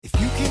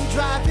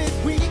drive it,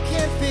 we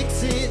can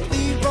fix it.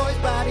 Leroy's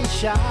Body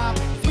Shop.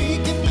 We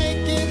can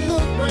make it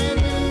look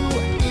brand new.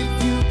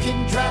 If you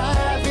can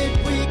drive it,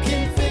 we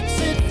can fix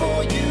it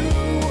for you.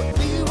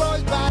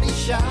 Leroy's Body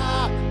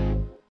Shop.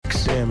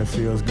 Damn, it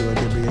feels good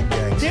to be a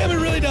gangster. Damn,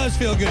 it really does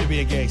feel good to be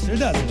a gangster,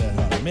 doesn't it,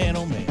 Hunter? Man,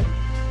 oh man.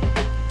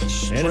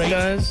 And it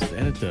does.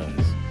 And it does.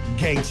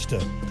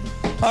 Gangsta.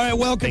 All right,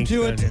 welcome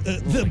to it,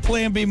 the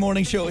Plan B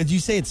Morning Show. Did you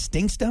say it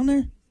stinks down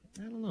there?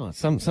 I don't know.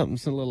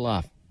 Something's a little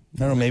off. I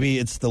don't know. Maybe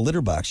it's the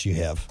litter box you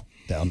have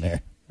down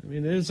there. I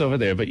mean, it is over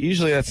there, but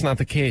usually that's not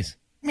the case.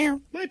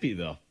 Meow. Might be,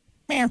 though.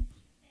 Meow.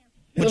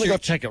 Let me go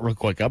check it real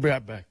quick. I'll be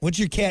right back. What'd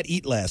your cat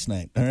eat last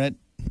night? All right.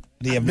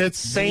 That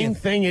same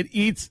thing it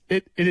eats.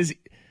 It is.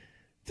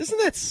 Doesn't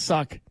that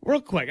suck?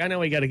 Real quick. I know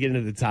we got to get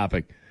into the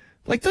topic.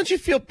 Like, don't you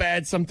feel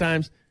bad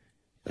sometimes?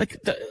 Like,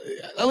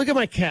 I look at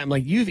my cat. I'm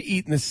like, you've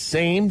eaten the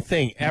same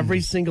thing every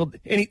single,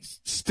 and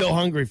he's still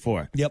hungry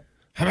for it. Yep.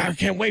 I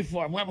can't wait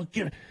for it. Well,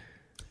 give it.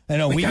 I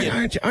know.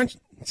 Aren't you,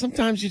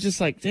 sometimes you're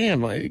just like,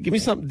 damn, give me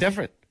something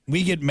different.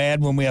 We get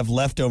mad when we have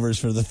leftovers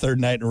for the third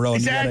night in a row.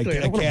 Exactly.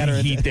 And you got I a cat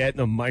or heat that in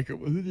the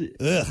microwave.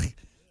 Ugh.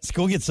 Let's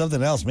go get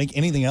something else. Make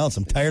anything else.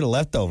 I'm tired of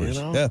leftovers.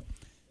 You know? Yeah.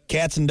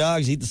 Cats and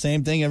dogs eat the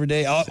same thing every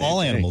day.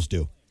 All animals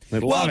do. They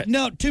love it.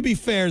 No, to be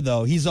fair,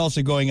 though, he's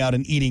also going out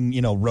and eating,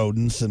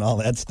 rodents and all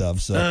that stuff.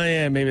 So. Oh,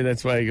 yeah, maybe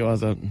that's why he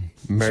goes out and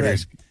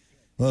murders. Right.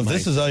 Well, if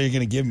this is all you're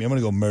going to give me, I'm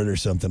going to go murder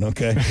something,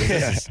 okay?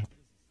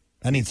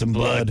 I need some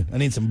blood. I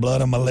need some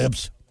blood on my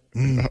lips.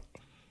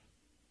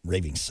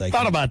 Raving psycho.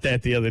 Thought about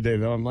that the other day,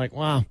 though. I'm like,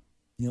 wow.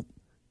 Yep.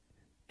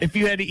 If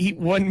you had to eat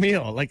one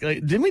meal, like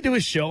didn't we do a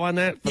show on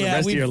that for the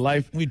rest of your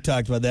life? We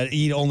talked about that.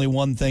 Eat only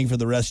one thing for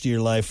the rest of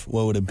your life.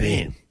 What would it be?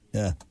 Man.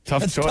 Yeah.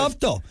 That's tough,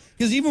 though.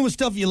 Because even with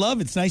stuff you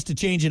love, it's nice to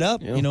change it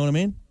up. Yeah. You know what I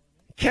mean?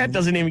 Cat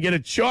doesn't even get a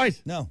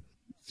choice. No.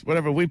 It's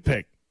whatever we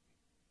pick.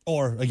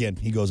 Or, again,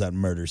 he goes out and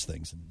murders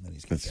things. And then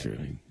he's got That's that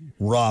true.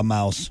 raw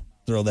mouse.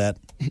 Throw that.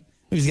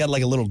 He's got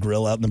like a little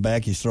grill out in the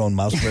back. He's throwing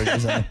mouse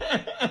burgers on.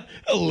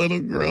 A little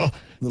grill.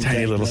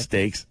 Tiny little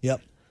steaks.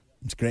 Yep.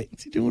 It's great.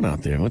 What's he doing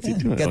out there? What's he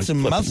doing? Got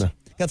some mouse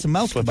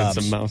flipping kebabs.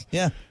 some mouse.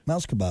 Yeah,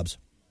 mouse kebabs.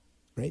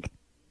 Great.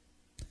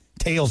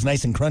 Tail's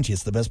nice and crunchy.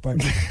 It's the best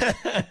part.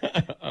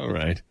 All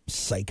right.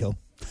 Psycho.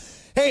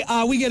 Hey,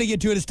 we got to get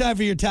to it. It's time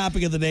for your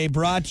topic of the day,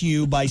 brought to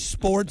you by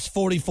Sports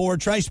 44.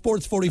 Try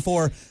Sports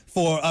 44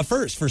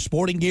 for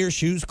sporting gear,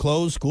 shoes,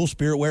 clothes, school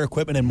spirit wear,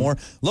 equipment, and more.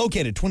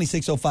 Located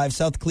 2605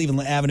 South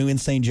Cleveland Avenue in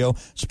St. Joe.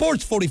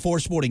 Sports 44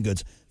 sporting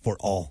goods for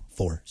all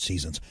 4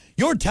 seasons.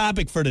 Your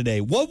topic for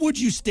today, what would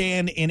you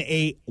stand in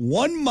a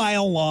 1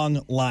 mile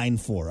long line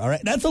for? All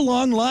right, that's a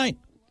long line.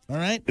 All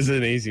right. This is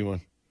an easy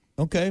one.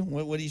 Okay,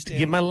 what do you stand?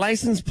 Get my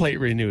license plate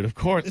renewed, of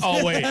course.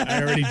 Oh, wait,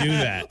 I already do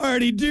that. I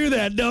already do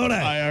that, don't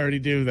I? I already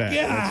do that.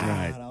 God That's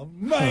right.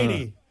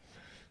 Almighty.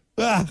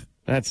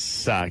 That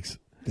sucks.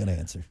 Good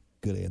answer.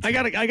 Good answer. I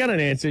got an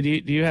answer. Do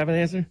you have an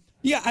answer?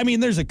 Yeah, I mean,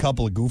 there's a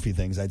couple of goofy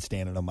things I'd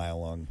stand in a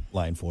mile-long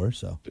line for,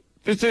 so.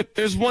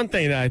 There's one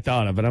thing that I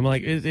thought of, but I'm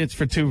like, it's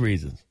for 2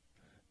 reasons.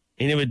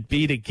 And it would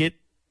be to get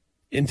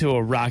into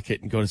a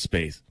rocket and go to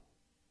space.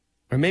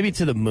 Or maybe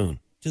to the moon.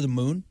 To the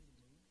moon?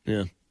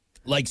 Yeah.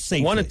 Like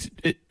safely.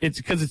 It's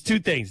because it's 2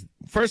 things.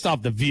 First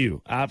off, the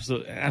view.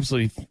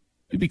 Absolutely.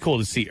 It'd be cool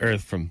to see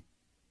Earth from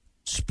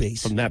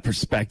space. From that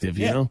perspective,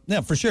 you know?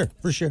 Yeah, for sure.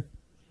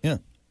 Yeah.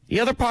 The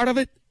other part of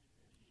it,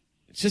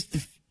 it's just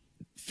the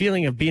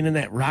feeling of being in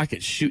that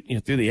rocket shooting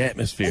you through the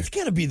atmosphere. That's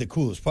got to be the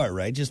coolest part,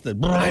 right? Just the...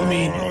 I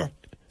mean...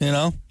 You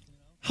know?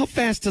 How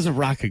fast does a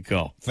rocket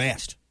go?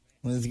 Fast.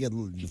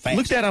 Fast.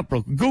 Look that up,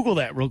 Google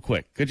that real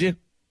quick, could you?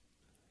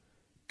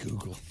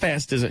 Google.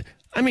 Fast is it?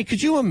 I mean,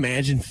 could you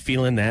imagine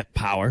feeling that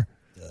power?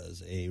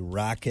 Does a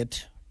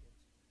rocket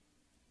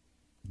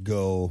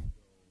go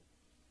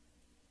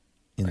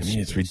in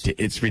space?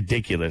 It's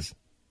ridiculous.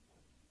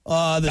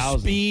 The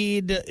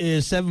speed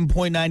is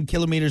 7.9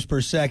 kilometers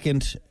per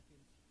second,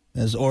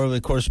 as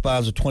orbit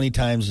corresponds to 20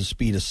 times the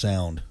speed of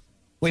sound.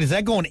 Wait, is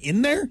that going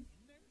in there?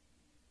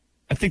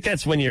 I think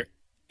that's when you're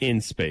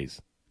in space.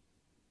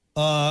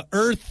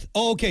 Earth.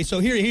 Oh, okay, so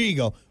here you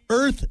go.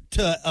 Earth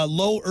to a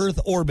low Earth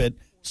orbit,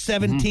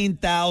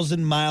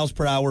 17,000 miles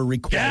per hour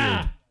required.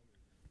 Yeah.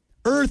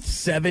 Earth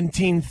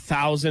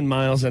 17,000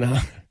 miles an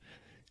hour.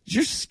 Does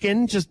your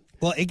skin just?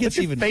 Well, it gets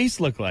what's your face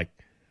look like?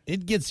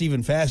 It gets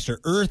even faster.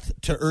 Earth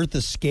to Earth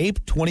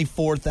escape,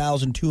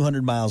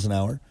 24,200 miles an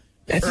hour.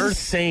 That's Earth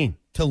insane.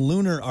 To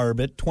lunar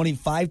orbit,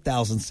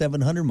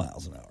 25,700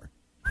 miles an hour.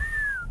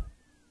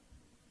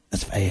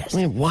 That's fast. I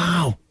mean,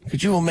 wow.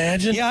 Could you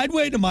imagine? Yeah, I'd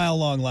wait a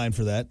mile-long line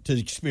for that, to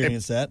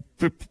experience that.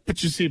 Put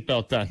your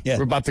seatbelt on. Yeah.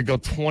 We're about to go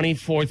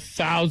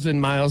 24,000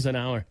 miles an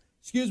hour.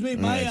 Excuse me,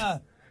 my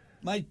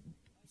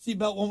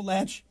seatbelt won't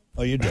latch.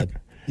 Oh, you're dead.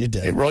 You're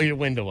dead. Hey, roll your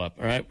window up,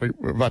 all right?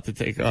 We're about to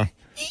take off.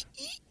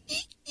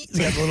 It's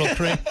got the little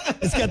crank.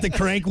 It's got the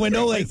crank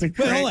window. Like, wait,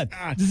 hold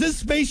on. Does this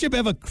spaceship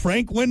have a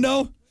crank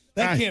window?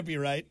 That can't be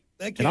right.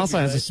 That can't it also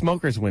be has right. a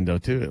smoker's window,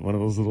 too. One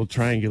of those little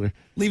triangular.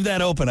 Leave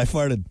that open. I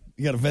farted.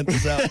 You got to vent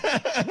this out.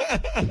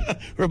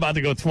 We're about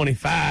to go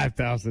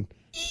 25,000.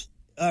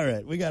 All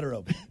right. We got her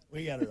open.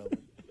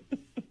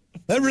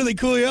 That really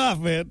cool you off,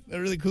 man. That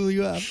really cool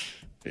you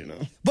off. You know.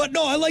 But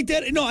no, I like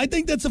that. No, I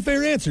think that's a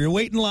fair answer. You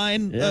wait in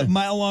line, a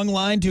mile-long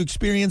line to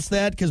experience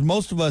that, because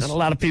most of us... Not a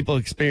lot of people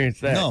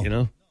experience that, No. you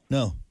know?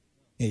 No.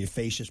 Yeah, your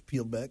face just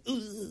peeled back.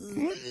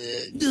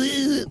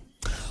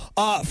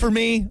 For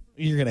me,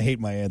 you're going to hate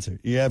my answer.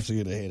 You're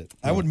absolutely going to hate it.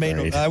 I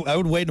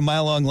would wait in a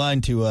mile-long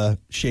line to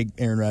shake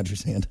Aaron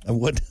Rodgers' hand. I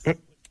would.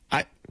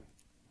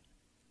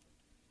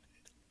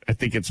 I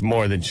think it's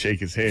more than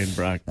shake his hand,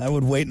 Brock. I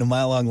would wait in a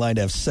mile-long line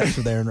to have sex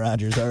with Aaron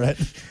Rodgers, all right?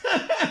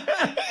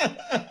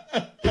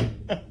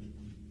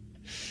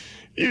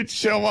 You'd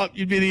show up.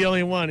 You'd be the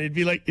only one. It'd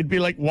be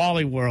like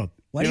Wally World.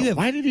 Why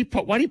did he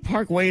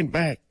park way in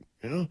back?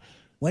 You know?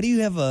 Why do you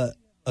have a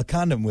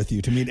condom with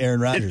you to meet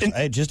Aaron Rodgers?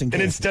 Just in case.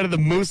 And instead of the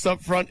moose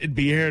up front, it'd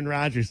be Aaron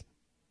Rodgers.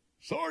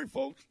 Sorry,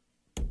 folks.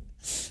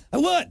 I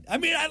would. I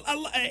mean,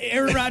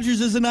 Aaron Rodgers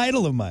is an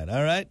idol of mine,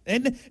 all right?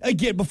 And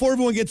again, before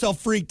everyone gets all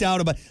freaked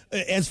out about,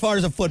 as far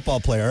as a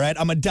football player, all right?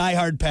 I'm a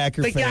diehard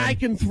Packer fan. The guy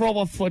can throw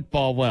a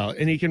football well,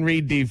 and he can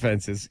read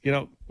defenses. You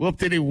know,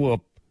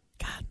 whoop-diddy-whoop.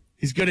 God.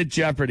 He's good at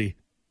Jeopardy.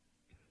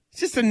 He's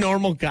just a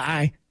normal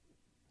guy.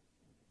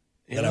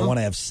 That I want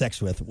to have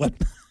sex with. What?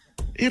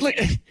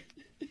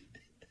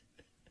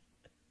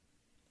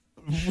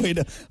 Wait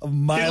a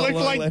mile. He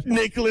looked like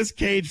Nicolas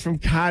Cage from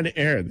Con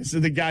Air. This is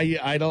the guy you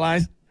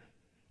idolize.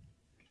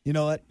 You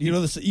know what? You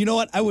know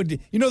what? I would.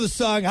 You know the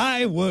song.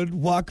 I would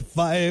walk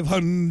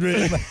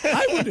 500.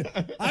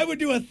 I would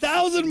do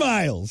 1,000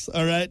 miles.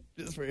 All right,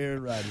 just for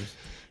Aaron Rodgers.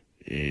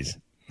 Jeez,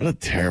 what a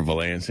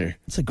terrible answer.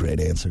 That's a great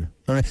answer.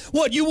 All right,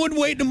 what? You wouldn't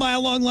wait in a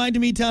mile-long line to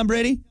meet Tom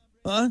Brady?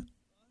 Huh?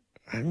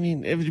 I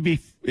mean, it'd be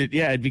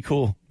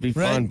cool, it'd be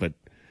fun, but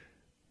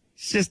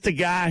it's just a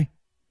guy.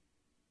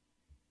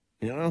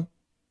 You know?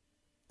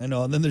 I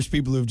know. And then there's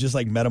people who've just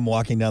like met him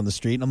walking down the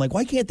street, and I'm like,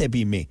 why can't that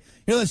be me?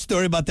 You know that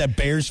story about that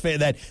Bears fan,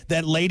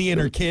 that lady and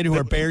her kid who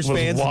are Bears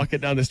fans, walking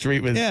down the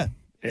street with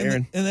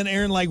Aaron, and then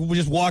Aaron like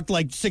just walked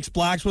like 6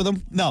 blocks with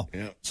him. No,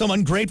 some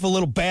ungrateful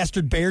little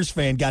bastard Bears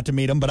fan got to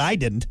meet him, but I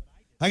didn't.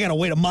 I got to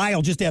wait a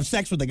mile just to have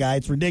sex with the guy.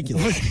 It's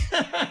ridiculous.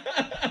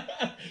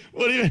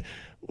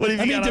 What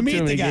if you got up to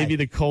him and gave you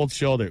the cold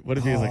shoulder? What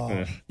if he was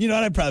like, you know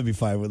what? I'd probably be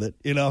fine with it.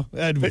 You know,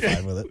 I'd be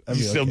fine with it. I'd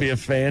You'd still be a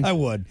fan? I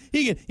would.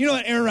 You know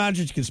what? Aaron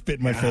Rodgers could spit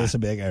in my face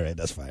and be like, all right,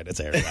 that's fine. It's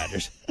Aaron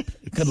Rodgers.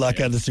 Good luck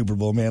on the Super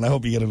Bowl, man. I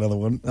hope you get another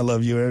one. I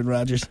love you, Aaron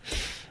Rodgers.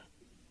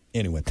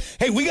 Anyway,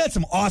 hey, we got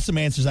some awesome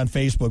answers on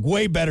Facebook,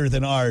 way better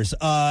than ours.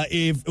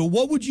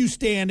 What would you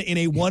stand in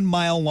a 1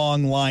 mile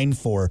long line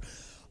for?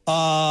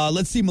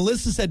 Let's see.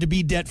 Melissa said to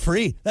be debt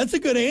free. That's a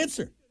good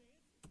answer,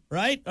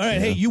 right? All right.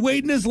 Hey, you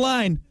wait in this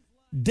line.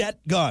 Debt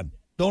gone.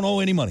 Don't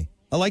owe any money.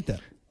 I like that.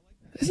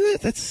 Isn't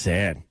it? That's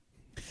sad.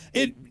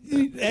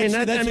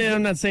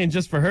 I'm not saying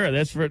just for her.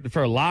 That's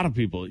for a lot of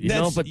people, you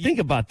know. But think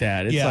about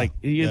that. It's like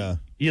you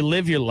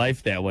live your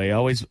life that way.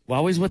 Always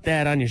with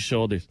that on your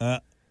shoulders.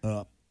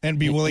 And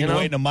be willing to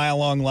wait in a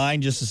mile-long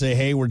line just to say,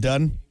 hey, we're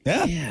done?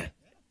 Yeah,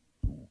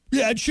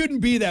 it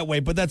shouldn't be that way,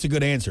 but that's a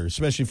good answer,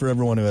 especially for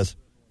everyone who has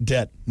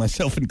debt,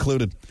 myself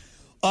included.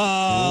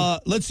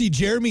 Let's see.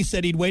 Jeremy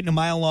said he'd wait in a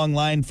mile-long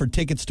line for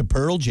tickets to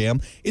Pearl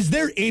Jam. Is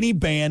there any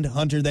band,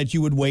 Hunter, that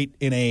you would wait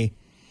in a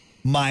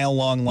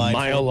mile-long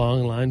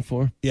line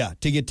for? Yeah,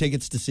 to get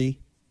tickets to see?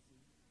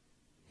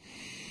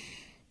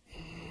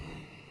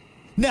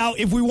 Now,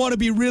 if we want to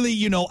be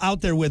really,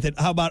 out there with it,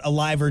 how about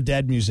alive or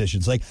dead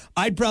musicians? Like,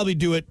 I'd probably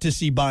do it to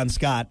see Bon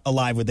Scott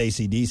alive with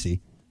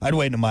AC/DC. I'd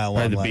wait in a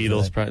mile-long line. Probably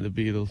the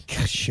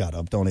Beatles. Shut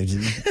up. Don't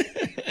even.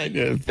 I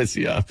know, piss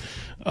you off.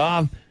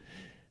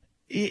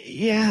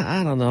 Yeah,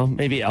 I don't know.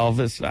 Maybe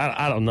Elvis.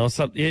 I don't know.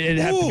 It'd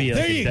have to be.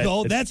 There you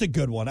go. That's a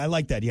good one. I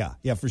like that.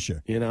 Yeah, for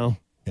sure. Yeah,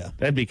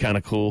 that'd be kind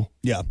of cool.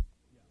 Yeah.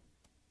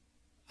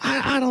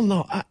 I don't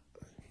know.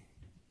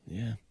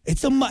 Yeah.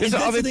 There's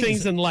other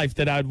things in life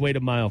that I'd wait a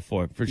mile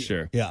for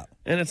sure. Yeah.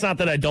 And it's not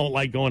that I don't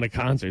like going to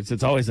concerts.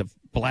 It's always a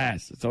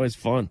blast. It's always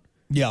fun.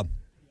 Yeah.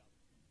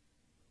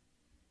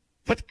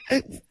 But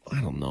I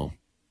don't know.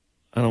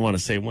 I don't want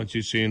to say once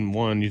you've seen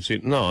one, you've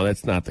seen. No,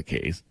 that's not the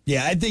case.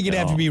 Yeah, I think it'd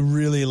have to be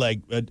really like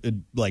a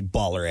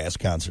baller ass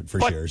concert for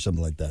sure, or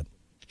something like that.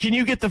 Can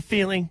you get the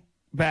feeling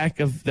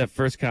back of that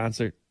first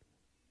concert?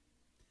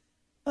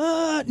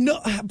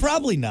 No,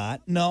 probably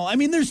not. No, I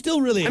mean, they're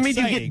still really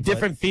exciting. You get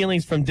different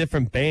feelings from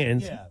different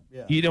bands.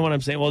 Yeah. You know what I'm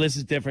saying? Well, this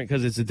is different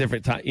because it's a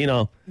different time,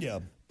 Yeah.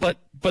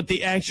 But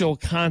the actual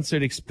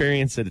concert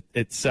experience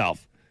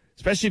itself,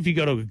 especially if you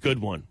go to a good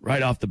one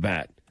right off the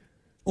bat.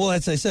 Well,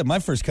 as I said, my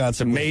first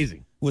concert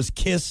amazing. Was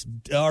Kiss,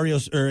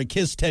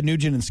 Kiss, Ted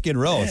Nugent, and Skid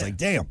Row. Yeah. It's like,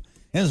 damn. And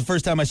it was the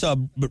first time I saw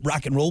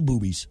rock and roll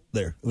boobies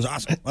there. It was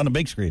awesome on the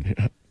big screen.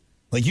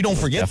 Like, you don't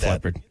forget Def that.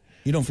 Leppard.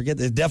 You don't forget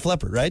that. Def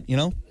Leppard, right? Yeah,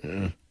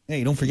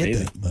 you don't forget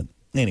that. But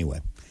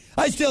anyway,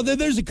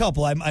 there's a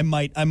couple I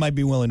might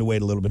be willing to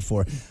wait a little bit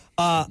for.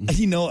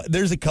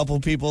 There's a couple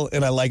people,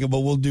 and I like them,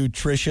 but we'll do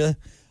Trisha.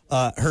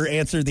 Her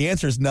answer, the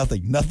answer is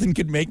nothing. Nothing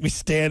could make me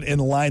stand in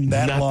line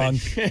that long.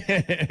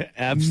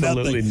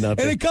 Absolutely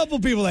nothing. And a couple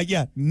people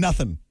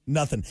nothing.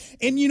 Nothing.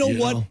 And you know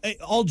what?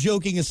 All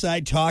joking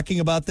aside, talking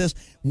about this,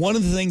 one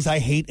of the things I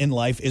hate in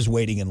life is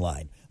waiting in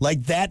line.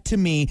 Like that to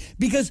me,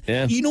 because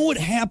you know what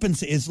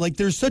happens is like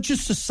there's such a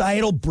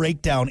societal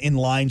breakdown in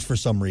lines for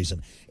some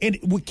reason. And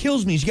what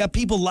kills me is you got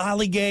people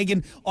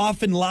lollygagging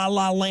off in La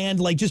La Land.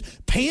 Like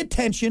just pay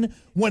attention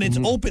when it's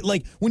open.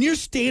 Like when you're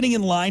standing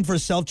in line for a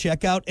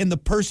self-checkout and the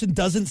person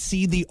doesn't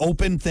see the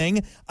open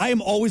thing, I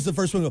am always the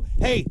first one to go,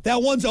 hey,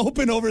 that one's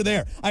open over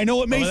there. I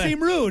know it may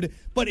seem rude,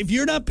 but if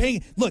you're not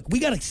paying, look, we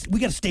gotta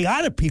stay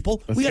on it,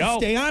 people. We gotta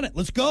stay on it.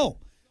 Let's go.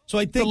 So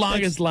I think the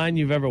longest line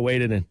you've ever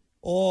waited in.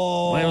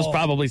 Oh, mine was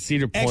probably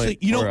Cedar Point. Actually,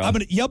 you know, I'm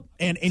gonna. Yep,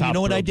 and you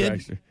know what I did?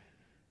 Dragster.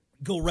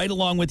 Go right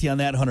along with you on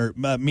that, Hunter.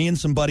 Me and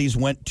some buddies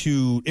went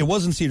to. It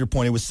wasn't Cedar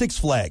Point. It was Six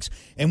Flags,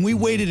 and we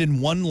waited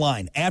in one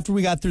line. After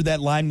we got through that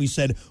line, we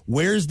said,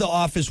 "Where's the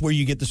office where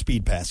you get the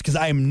speed pass?" Because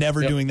I am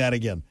never doing that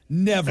again.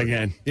 Never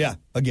again. Yeah,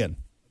 again.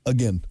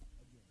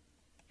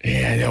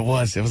 Yeah, it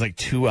was. It was like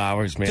 2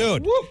 hours, man.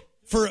 Dude,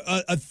 for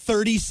a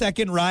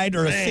 30-second ride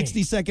or a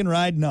 60-second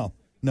ride, no.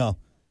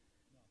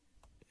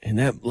 And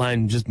that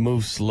line just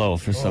moves slow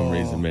for some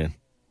reason, man.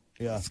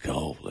 Yeah. Let's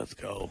go.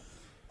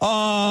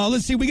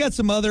 Let's see. We got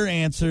some other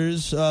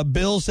answers.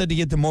 Bill said to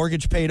get the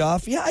mortgage paid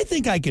off. Yeah, I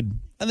think I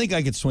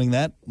could swing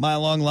that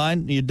mile-long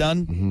line. You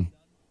done? Mm-hmm.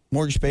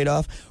 Mortgage paid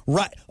off.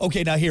 Right.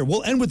 Okay, now here.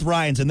 We'll end with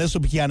Ryan's, and this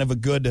will be kind of a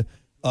good,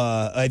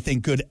 I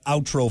think, good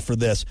outro for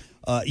this.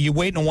 You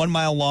waiting a 1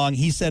 mile long.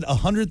 He said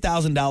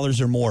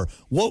 $100,000 or more.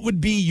 What would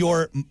be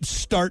your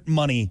start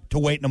money to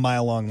wait in a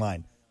mile-long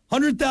line?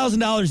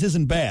 $100,000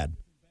 isn't bad.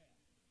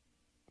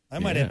 I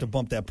might have to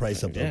bump that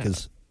price up, though,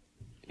 because...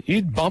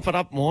 You'd bump it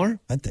up more?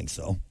 I think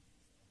so.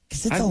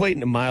 I'd wait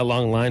in a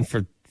mile-long line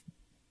for...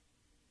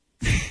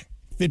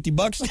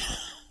 $50?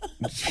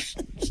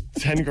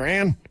 10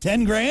 grand?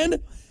 10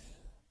 grand?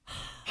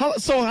 How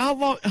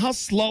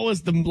slow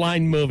is the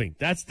line moving?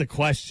 That's the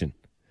question.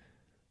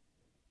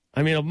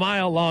 I mean, a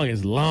mile long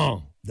is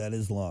long. That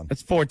is long.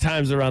 That's 4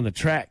 times around the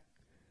track.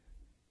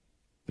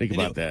 Think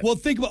about that. Well,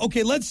 think about,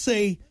 okay, let's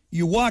say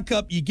you walk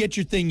up, you get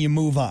your thing, you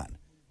move on.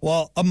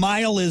 Well, a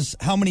mile is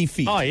how many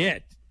feet? Oh, yeah.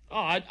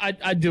 Oh,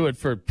 I'd do it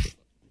for,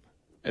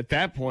 at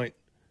that point.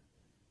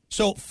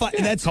 So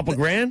that's a couple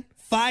grand?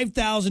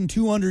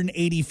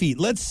 5,280 feet.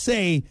 Let's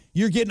say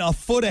you're getting a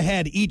foot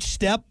ahead each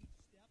step.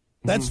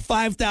 That's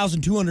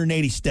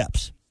 5,280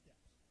 steps.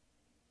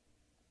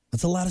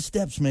 That's a lot of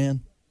steps,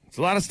 man. It's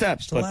a lot of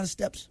steps. It's a lot of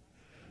steps.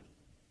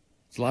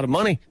 It's a lot of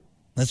money.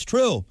 That's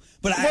true.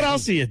 But what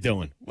else are you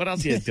doing?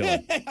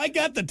 I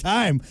got the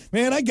time,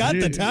 man. I got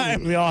the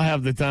time. We all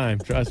have the time.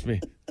 Trust me.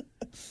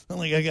 Not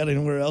like I got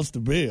anywhere else to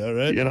be. All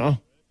right. You know,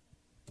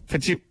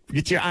 get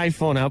your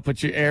iPhone out.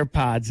 Put your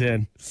AirPods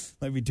in.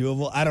 Might be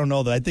doable. I don't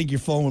know that. I think your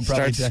phone would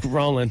probably start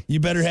scrolling. You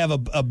better have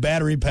a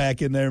battery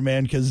pack in there,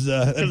 man, because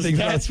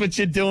that's what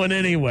you're doing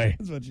anyway.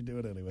 That's what you're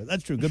doing anyway.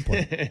 That's true. Good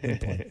point.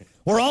 Good point.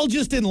 We're all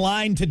just in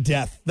line to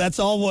death. That's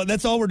all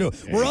we're doing.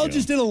 We're all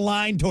just in a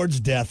line towards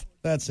death.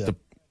 That's it.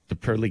 The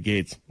pearly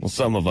gates. Well,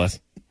 some of us.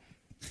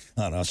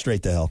 Oh, no,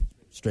 straight to hell.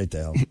 Straight to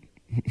hell.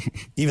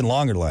 Even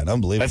longer line.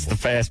 Unbelievable. That's the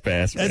fast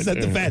pass. That's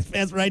the fast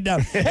pass right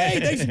down. Hey,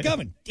 thanks for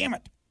coming. Damn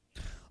it.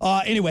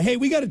 Anyway, hey,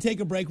 we got to take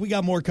a break. We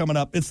got more coming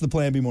up. It's the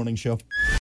Plan B Morning Show.